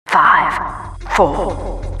5,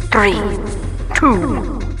 4, 3, 2,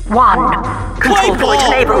 1. Control point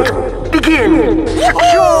enabled. Begin.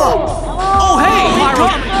 Oh, hey, Pyro!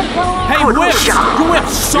 Hey, Good Whips! shot. You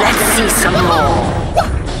Whips suck! Let's see some more.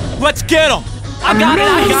 Let's get him! I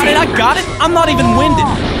got it! I'm not even winded!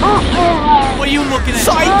 What are you looking at?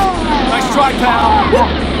 Psych! Nice try, pal!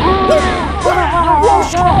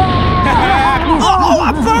 Oh,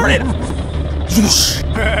 I'm burning!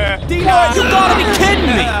 Dino, you gotta be kidding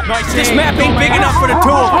me! This map ain't big enough for the two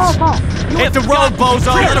of us! Hit the road,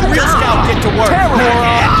 bozo! Let a real scout get to work!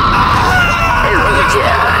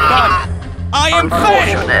 I am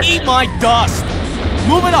fed! Eat my dust!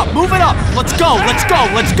 Move it up! Let's go!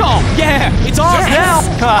 Yeah! It's ours now!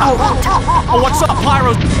 Oh, what's up,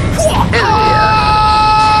 Pyro?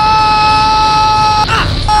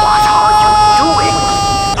 What are you doing?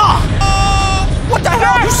 What the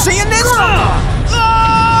hell? You seeing this?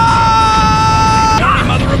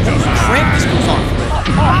 Mother of Joseph! Cramp, this goes on.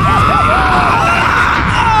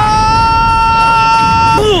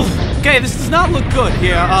 Okay, this does not look good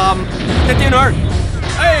here. That didn't hurt.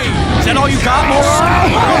 Hey, is that all you got,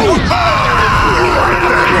 moron?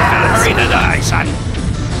 Hurry to die, son.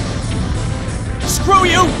 Screw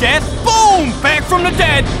you, Death! Boom! Back from the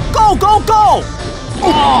dead! Go!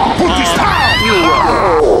 Put this down! You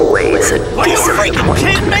are always a Are you freaking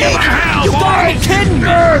kidding me? You gotta be kidding me!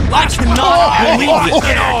 I cannot believe it!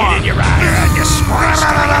 Get in your eyes, disgrace!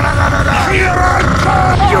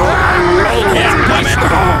 You're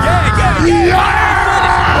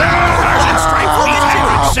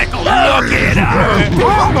Look it up!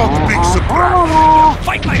 I'm not big surprise!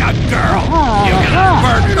 Fight like a girl! You're gonna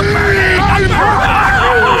burn the burning!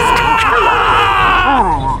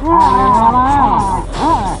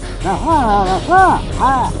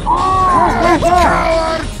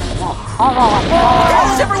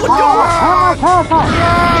 How's everyone doing?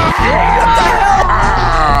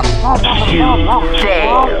 You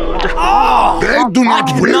failed. They do not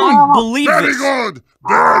I win! cannot believe Very this! good!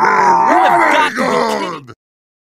 You have got Very to be kidding! good!